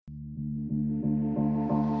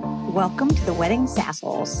Welcome to the Wedding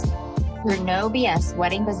Sassholes, your no BS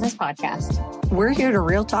wedding business podcast. We're here to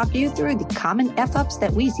real talk you through the common F-ups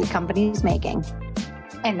that we see companies making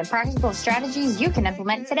and the practical strategies you can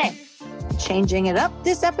implement today. Changing it up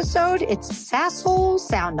this episode, it's Sasshole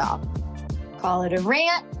Sound Off. Call it a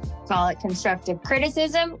rant, call it constructive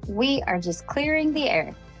criticism. We are just clearing the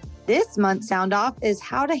air. This month's Sound Off is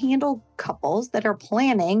how to handle couples that are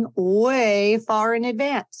planning way far in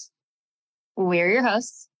advance. We're your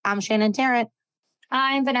hosts. I'm Shannon Tarrant.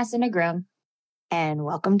 I'm Vanessa Negron. And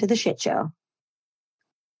welcome to the shit show.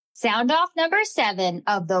 Sound off number 7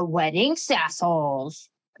 of the Wedding Sassholes.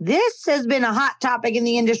 This has been a hot topic in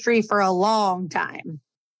the industry for a long time.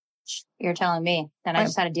 You're telling me. And I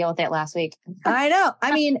just had to deal with it last week. I know.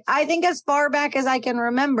 I mean, I think as far back as I can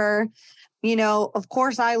remember, you know, of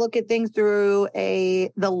course, I look at things through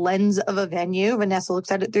the lens of a venue. Vanessa looks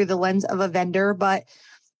at it through the lens of a vendor. But,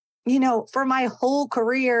 you know, for my whole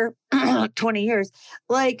career, 20 years,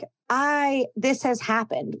 this has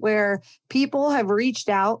happened where people have reached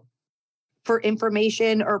out for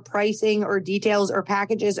information or pricing or details or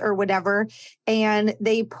packages or whatever. And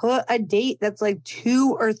they put a date that's like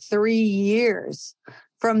 2 or 3 years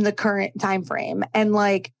from the current time frame. And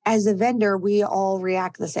like, as a vendor, we all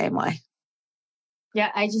react the same way.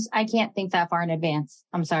 Yeah, I can't think that far in advance.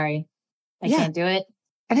 I'm sorry. I can't do it.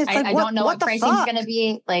 And it's like, I don't know what pricing's going to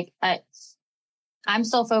be. Like, I'm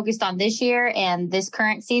still focused on this year and this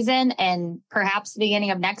current season and perhaps the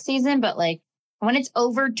beginning of next season. But like when it's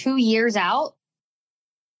over 2 years out,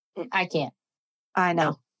 I can't. I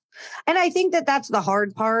know. And I think that that's the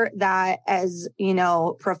hard part, that as, you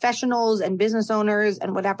know, professionals and business owners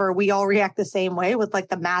and whatever, we all react the same way with like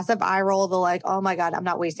the massive eye roll, the like, oh my God, I'm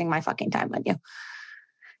not wasting my fucking time on you.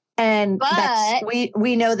 And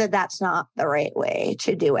we know that that's not the right way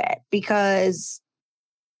to do it because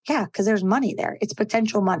there's money there. It's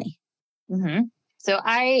potential money. Mm-hmm. So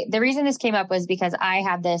the reason this came up was because I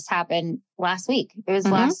had this happen last week. It was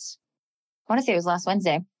I want to say it was last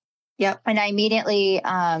Wednesday. Yep. And I immediately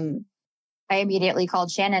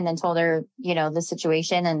called Shannon and told her, you know, the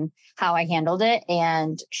situation and how I handled it.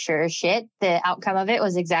 And sure as shit, the outcome of it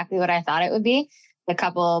was exactly what I thought it would be. The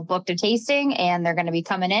couple booked a tasting and they're going to be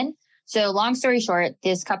coming in. So long story short,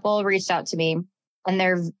 this couple reached out to me and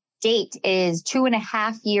their date is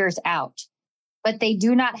 2.5 years out, but they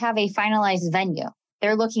do not have a finalized venue.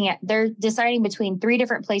 They're deciding between 3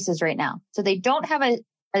 different places right now. So they don't have a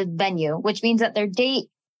venue, which means that their date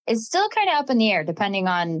is still kind of up in the air depending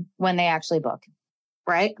on when they actually book.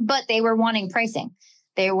 Right. But they were wanting pricing.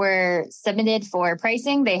 They were submitted for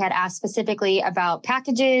pricing. They had asked specifically about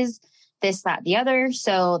packages, this, that, the other.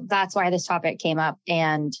 So that's why this topic came up.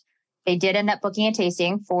 And they did end up booking a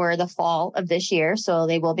tasting for the fall of this year. So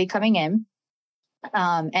they will be coming in.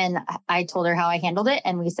 And I told her how I handled it.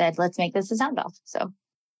 And we said, let's make this a sound off. So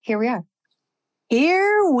here we are.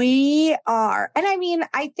 Here we are. And I mean,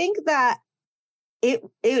 I think that it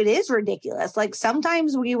is ridiculous. Like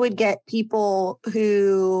sometimes we would get people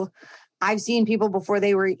who I've seen people before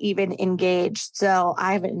they were even engaged. So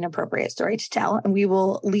I have an inappropriate story to tell, and we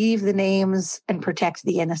will leave the names and protect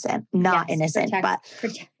the innocent, not innocent,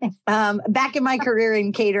 protect. Back in my career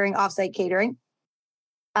in catering, offsite catering,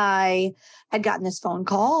 I had gotten this phone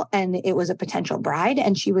call and it was a potential bride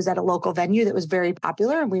and she was at a local venue that was very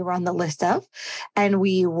popular and we were on the list of, and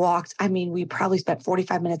we probably spent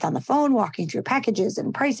 45 minutes on the phone walking through packages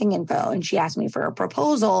and pricing info. And she asked me for a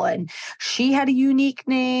proposal and she had a unique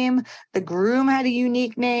name. The groom had a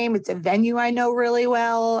unique name. It's a venue I know really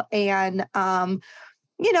well. And,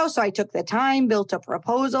 you know, so I took the time, built a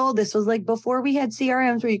proposal. This was like before we had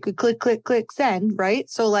CRMs where you could click, click, click, send, right?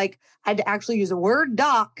 So like I had to actually use a Word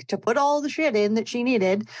doc to put all the shit in that she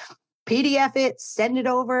needed, PDF it, send it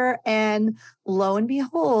over. And lo and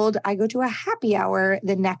behold, I go to a happy hour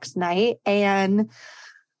the next night and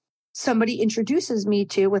somebody introduces me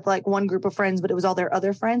with like one group of friends, but it was all their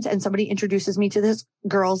other friends. And somebody introduces me to this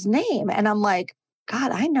girl's name. And I'm like,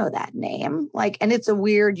 God, I know that name. Like, and it's a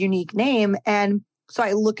weird, unique name. And so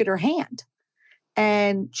I look at her hand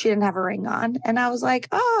and she didn't have a ring on. And I was like,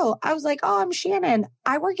 oh, I'm Shannon.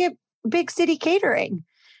 I work at Big City Catering.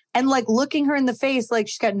 And like looking her in the face, like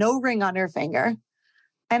she's got no ring on her finger.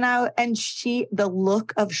 And the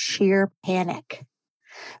look of sheer panic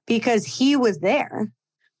because he was there.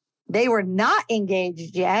 They were not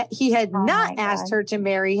engaged yet. He had not asked her to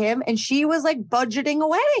marry him. And she was like budgeting a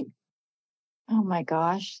wedding. Oh my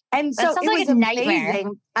gosh. And so it was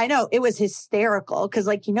amazing. I know, it was hysterical because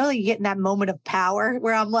like, you know, you get in that moment of power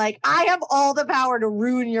where I'm like, I have all the power to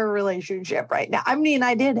ruin your relationship right now. I mean,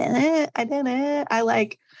 I didn't. I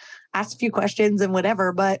like asked a few questions and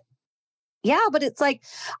whatever, but Yeah, but it's like,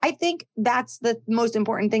 I think that's the most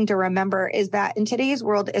important thing to remember is that in today's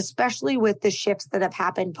world, especially with the shifts that have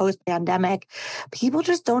happened post-pandemic, people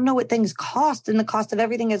just don't know what things cost, and the cost of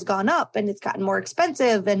everything has gone up and it's gotten more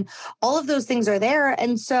expensive and all of those things are there.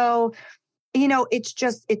 And so,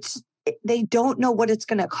 they don't know what it's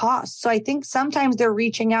going to cost. So I think sometimes they're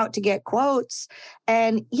reaching out to get quotes,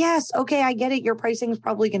 and yes, okay, I get it. Your pricing is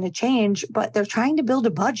probably going to change, but they're trying to build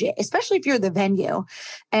a budget, especially if you're the venue.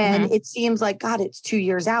 And it seems like, God, it's 2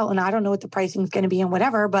 years out and I don't know what the pricing is going to be and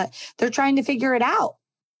whatever, but they're trying to figure it out.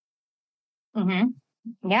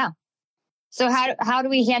 Yeah. So how do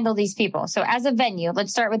we handle these people? So as a venue,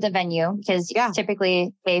 let's start with the venue, because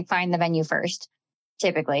typically they find the venue first.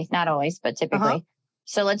 Typically, not always, but typically.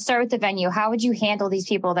 So let's start with the venue. How would you handle these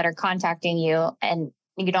people that are contacting you and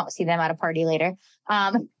you don't see them at a party later?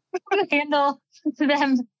 How do you handle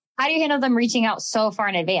them reaching out so far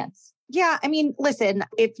in advance? Yeah. I mean, listen,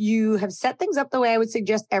 if you have set things up the way I would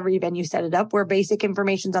suggest every venue set it up, where basic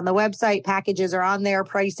information's on the website, packages are on there,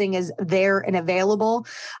 pricing is there and available.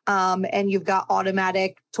 And you've got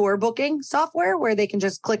automatic tour booking software where they can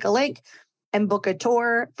just click a link and book a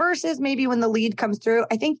tour, versus maybe when the lead comes through.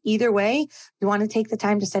 I think either way, you want to take the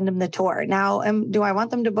time to send them the tour. Now, do I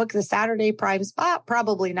want them to book the Saturday prime spot?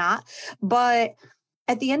 Probably not. But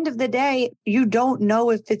at the end of the day, you don't know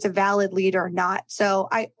if it's a valid lead or not. So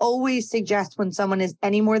I always suggest when someone is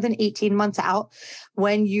any more than 18 months out,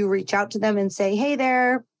 when you reach out to them and say, hey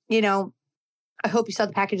there, I hope you saw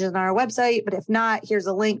the packages on our website, but if not, here's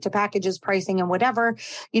a link to packages, pricing, and whatever.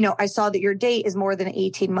 I saw that your date is more than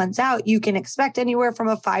 18 months out. You can expect anywhere from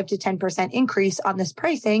a 5 to 10% increase on this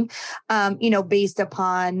pricing, based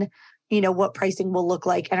upon, what pricing will look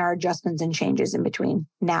like and our adjustments and changes in between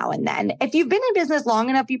now and then. If you've been in business long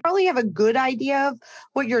enough, you probably have a good idea of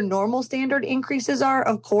what your normal standard increases are.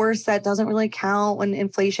 Of course, that doesn't really count when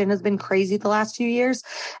inflation has been crazy the last few years.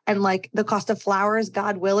 And like the cost of flowers,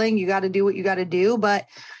 God willing, you got to do what you got to do. But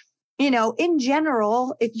in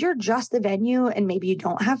general, if you're just a venue and maybe you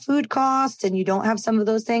don't have food costs and you don't have some of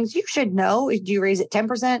those things, you should know. Do you raise it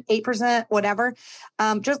 10%, 8%, whatever?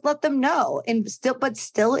 Just let them know and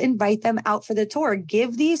still invite them out for the tour.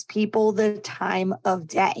 Give these people the time of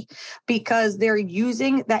day because they're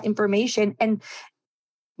using that information and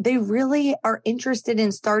they really are interested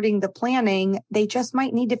in starting the planning. They just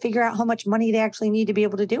might need to figure out how much money they actually need to be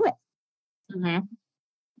able to do it.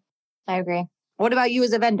 I agree. What about you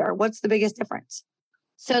as a vendor? What's the biggest difference?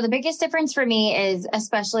 So the biggest difference for me is,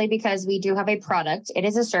 especially because we do have a product, it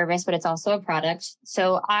is a service, but it's also a product.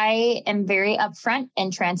 So I am very upfront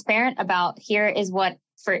and transparent about here is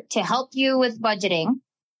to help you with budgeting.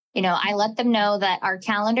 I let them know that our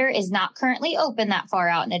calendar is not currently open that far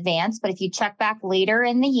out in advance, but if you check back later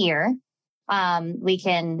in the year,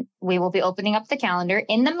 we will be opening up the calendar.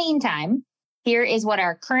 In the meantime, here is what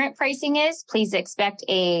our current pricing is. Please expect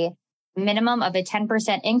a minimum of a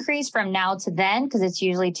 10% increase from now to then, because it's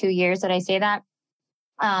usually 2 years that I say that.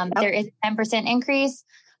 There is a 10% increase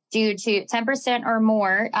due to 10% or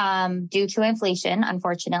more due to inflation,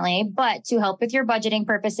 unfortunately. But to help with your budgeting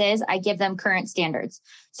purposes, I give them current standards.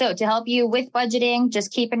 So to help you with budgeting,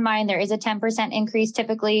 just keep in mind there is a 10% increase.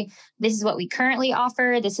 Typically, this is what we currently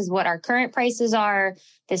offer. This is what our current prices are.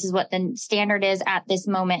 This is what the standard is at this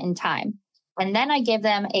moment in time. And then I give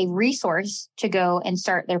them a resource to go and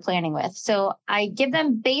start their planning with. So I give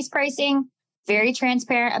them base pricing, very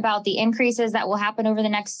transparent about the increases that will happen over the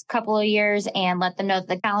next couple of years, and let them know that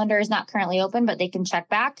the calendar is not currently open, but they can check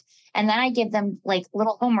back. And then I give them like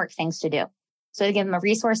little homework things to do. So I give them a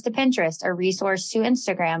resource to Pinterest, a resource to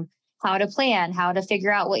Instagram, how to plan, how to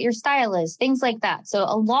figure out what your style is, things like that. So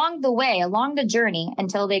along the journey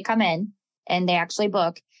until they come in and they actually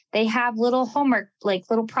book, they have little homework, like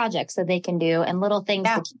little projects that they can do and little things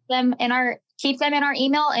to keep them in our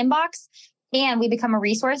email inbox. And we become a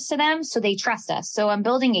resource to them so they trust us. So I'm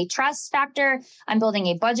building a trust factor. I'm building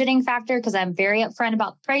a budgeting factor because I'm very upfront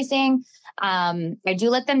about the pricing. I do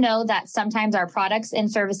let them know that sometimes our products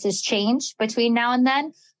and services change between now and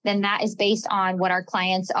then. Then that is based on what our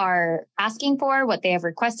clients are asking for, what they have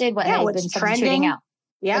requested, what has been trending out.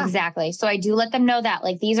 Yeah, exactly. So I do let them know that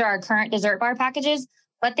like these are our current dessert bar packages,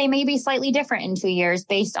 but they may be slightly different in 2 years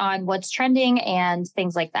based on what's trending and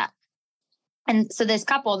things like that. And so this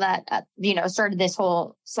couple that, started this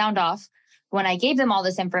whole sound off, when I gave them all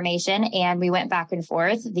this information and we went back and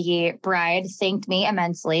forth, the bride thanked me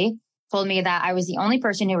immensely, told me that I was the only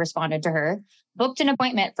person who responded to her, booked an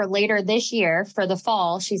appointment for later this year for the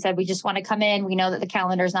fall. She said, we just want to come in. We know that the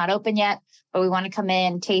calendar is not open yet, but we want to come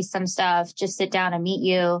in, taste some stuff, just sit down and meet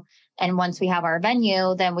you. And once we have our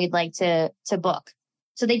venue, then we'd like to book.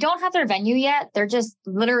 So they don't have their venue yet. They're just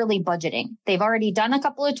literally budgeting. They've already done a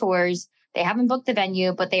couple of tours. They haven't booked the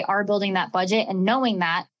venue, but they are building that budget. And knowing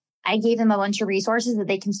that, I gave them a bunch of resources that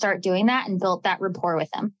they can start doing that and built that rapport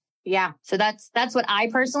with them. Yeah. So that's what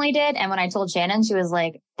I personally did. And when I told Shannon, she was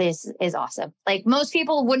like, this is awesome. Like most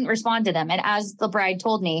people wouldn't respond to them. And as the bride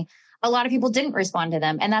told me, a lot of people didn't respond to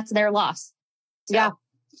them, and that's their loss. So, yeah.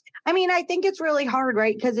 I mean, I think it's really hard,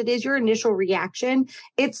 right? Because it is your initial reaction.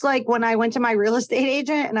 It's like when I went to my real estate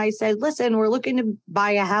agent and I said, listen, we're looking to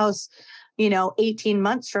buy a house, 18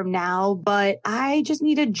 months from now, but I just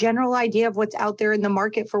need a general idea of what's out there in the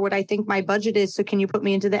market for what I think my budget is. So can you put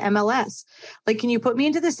me into the MLS? Like, can you put me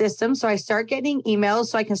into the system so I start getting emails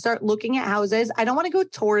so I can start looking at houses? I don't want to go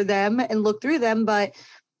tour them and look through them, but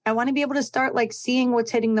I want to be able to start like seeing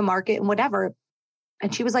what's hitting the market and whatever.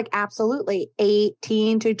 And she was like, absolutely,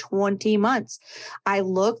 18 to 20 months. I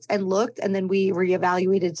looked, and then we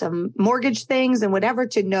reevaluated some mortgage things and whatever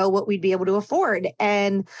to know what we'd be able to afford.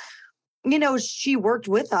 And she worked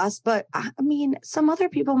with us, but I mean, some other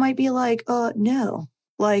people might be like, no,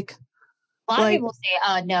 like a lot of people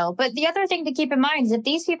say, no. But the other thing to keep in mind is if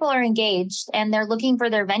these people are engaged and they're looking for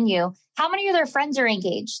their venue, how many of their friends are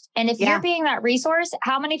engaged? And if you're being that resource,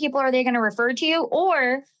 how many people are they going to refer to you?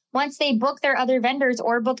 Or once they book their other vendors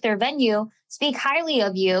or book their venue, speak highly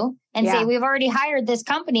of you and say, we've already hired this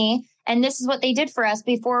company and this is what they did for us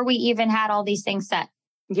before we even had all these things set.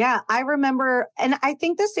 Yeah, I remember. And I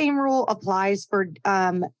think the same rule applies for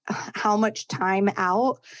how much time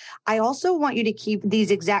out. I also want you to keep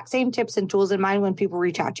these exact same tips and tools in mind when people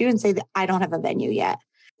reach out to you and say that I don't have a venue yet,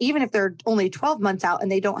 even if they're only 12 months out and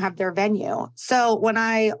they don't have their venue. So when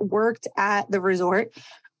I worked at the resort,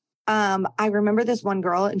 I remember this one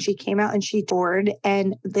girl and she came out and she toured,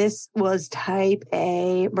 and this was type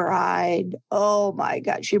A bride. Oh my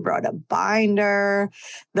God. She brought a binder.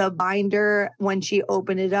 The binder, when she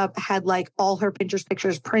opened it up, had like all her Pinterest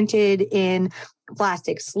pictures printed in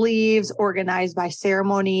plastic sleeves, organized by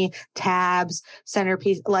ceremony, tabs,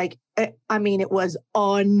 centerpiece. Like, I mean, it was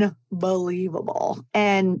unbelievable.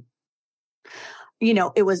 And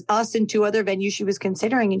it was us and two other venues she was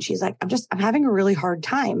considering. And she's like, I'm having a really hard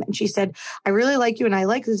time. And she said, I really like you and I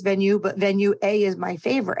like this venue, but venue A is my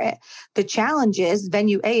favorite. The challenge is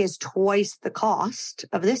venue A is twice the cost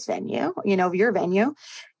of this venue, of your venue.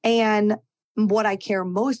 And what I care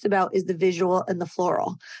most about is the visual and the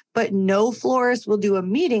floral, but no florist will do a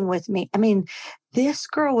meeting with me. I mean, this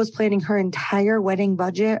girl was planning her entire wedding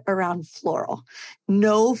budget around floral.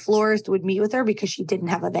 No florist would meet with her because she didn't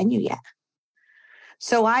have a venue yet.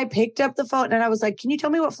 So I picked up the phone and I was like, can you tell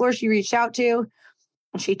me what florist she reached out to?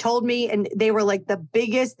 And she told me, and they were like the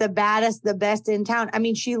biggest, the baddest, the best in town. I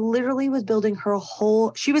mean, she literally was building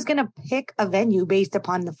she was going to pick a venue based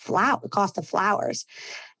upon the cost of flowers.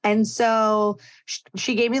 And so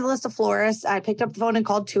she gave me the list of florists. I picked up the phone and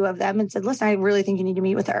called two of them and said, listen, I really think you need to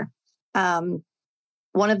meet with her. One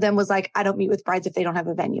of them was like, I don't meet with brides if they don't have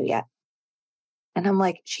a venue yet. And I'm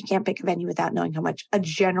like, she can't pick a venue without knowing how much a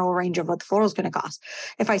general range of what the floral is going to cost.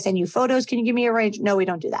 If I send you photos, can you give me a range? No, we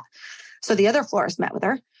don't do that. So the other florist met with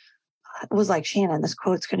her. It was like, Shannon, this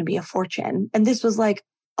quote's going to be a fortune. And this was like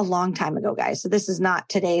a long time ago, guys. So this is not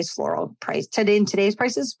today's floral price. In today's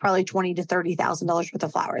prices, probably $20,000 to $30,000 worth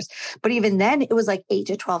of flowers. But even then it was like $8,000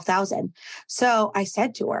 to $12,000. So I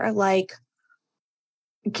said to her, like,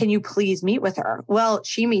 can you please meet with her? Well,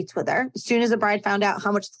 she meets with her. As soon as the bride found out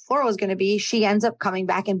how much the floral was going to be, she ends up coming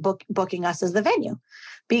back and booking us as the venue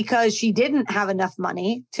because she didn't have enough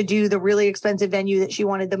money to do the really expensive venue that she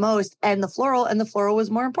wanted the most. And the floral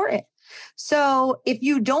was more important. So if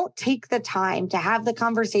you don't take the time to have the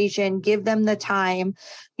conversation, give them the time,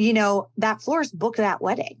 that florist booked that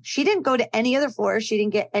wedding. She didn't go to any other florist. She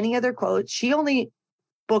didn't get any other quotes. She only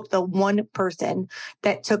booked the one person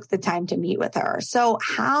that took the time to meet with her. So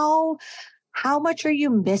how much are you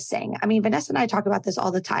missing? I mean, Vanessa and I talk about this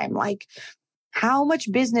all the time. Like, how much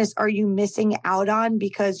business are you missing out on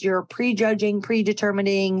because you're prejudging,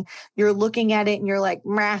 predetermining, you're looking at it and you're like,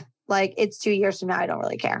 meh, like it's 2 years from now. I don't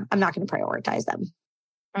really care. I'm not going to prioritize them.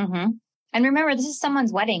 Mm-hmm. And remember, this is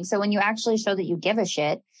someone's wedding. So when you actually show that you give a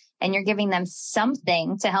shit and you're giving them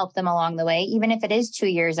something to help them along the way, even if it is 2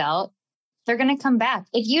 years out, they're going to come back.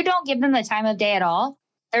 If you don't give them the time of day at all,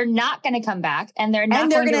 they're not going to come back and they're not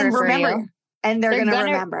going to refer you. And they're going to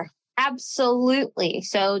remember. Absolutely.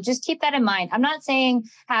 So just keep that in mind. I'm not saying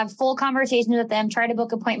have full conversations with them, try to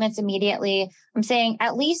book appointments immediately. I'm saying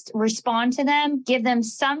at least respond to them, give them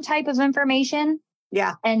some type of information.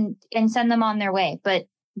 Yeah. And send them on their way. But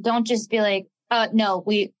don't just be like, no,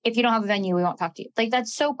 if you don't have a venue, we won't talk to you. Like,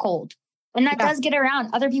 that's so cold. And that does get around.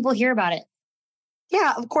 Other people hear about it.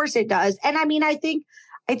 Yeah, of course it does. And I mean, I think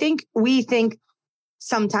I think we think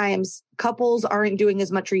sometimes couples aren't doing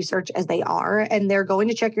as much research as they are, and they're going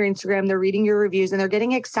to check your Instagram, they're reading your reviews, and they're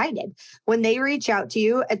getting excited. When they reach out to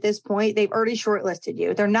you at this point, they've already shortlisted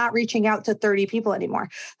you. They're not reaching out to 30 people anymore.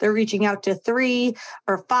 They're reaching out to 3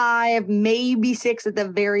 or 5, maybe 6 at the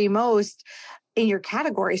very most in your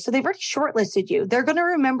category. So they've already shortlisted you. They're going to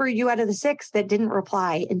remember you out of the 6 that didn't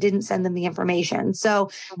reply and didn't send them the information. So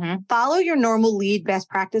follow your normal lead best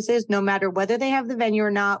practices, no matter whether they have the venue or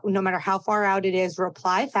not, no matter how far out it is.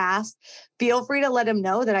 Reply fast. Feel free to let them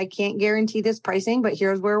know that I can't guarantee this pricing, but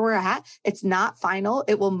here's where we're at. It's not final.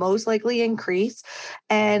 It will most likely increase.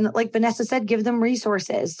 And like Vanessa said, give them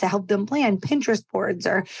resources to help them plan Pinterest boards,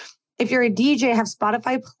 or if you're a DJ, have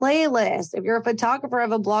Spotify playlists. If you're a photographer,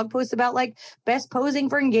 have a blog post about like best posing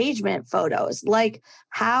for engagement photos. Like,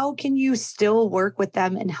 how can you still work with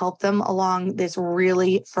them and help them along this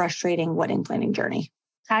really frustrating wedding planning journey?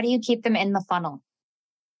 How do you keep them in the funnel?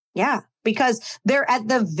 Yeah, because they're at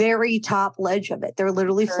the very top ledge of it. They're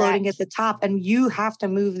literally floating at the top, and you have to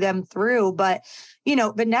move them through. But, you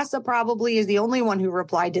know, Vanessa probably is the only one who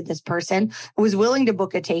replied to this person, was willing to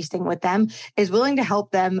book a tasting with them, is willing to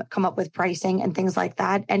help them come up with pricing and things like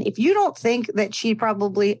that. And if you don't think that she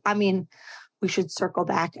probably, I mean, we should circle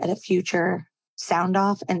back at a future sound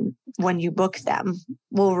off. And when you book them,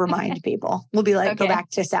 we'll remind people. We'll be like, go back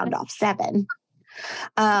to sound off 7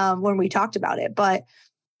 when we talked about it. But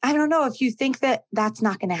I don't know, if you think that that's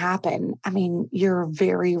not going to happen, I mean, you're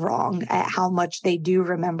very wrong at how much they do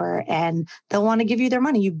remember, and they'll want to give you their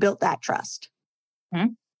money. You built that trust.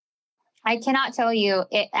 I cannot tell you,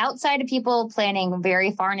 outside of people planning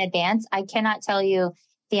very far in advance, I cannot tell you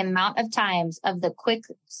the amount of times of the quick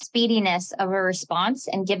speediness of a response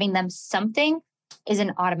and giving them something is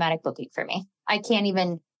an automatic booking for me. I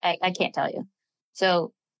can't tell you.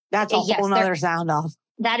 So that's a whole nother sound off.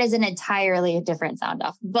 That is an entirely different sound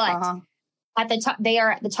off. But at the top, they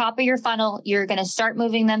are at the top of your funnel. You're going to start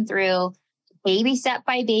moving them through baby step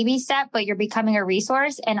by baby step, but you're becoming a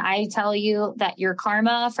resource. And I tell you that your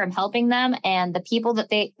karma from helping them, and the people that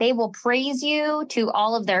they will praise you to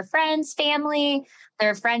all of their friends, family,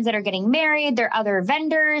 their friends that are getting married, their other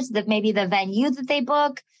vendors, that maybe the venue that they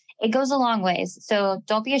book. It goes a long ways. So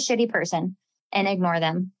don't be a shitty person and ignore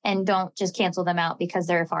them, and don't just cancel them out because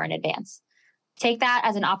they're far in advance. Take that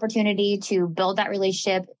as an opportunity to build that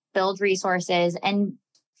relationship, build resources, and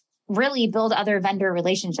really build other vendor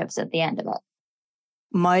relationships at the end of it.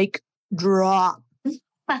 Mic drop.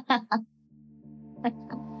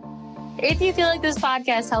 If you feel like this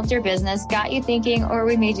podcast helped your business, got you thinking, or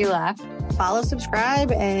we made you laugh, follow,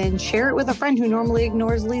 subscribe, and share it with a friend who normally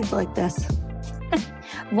ignores leads like this.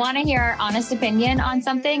 Want to hear our honest opinion on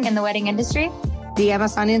something in the wedding industry? DM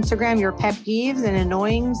us on Instagram your pet peeves and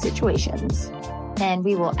annoying situations. And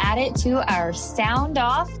we will add it to our sound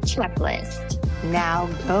off checklist. Now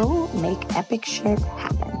go make epic shit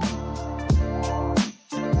happen.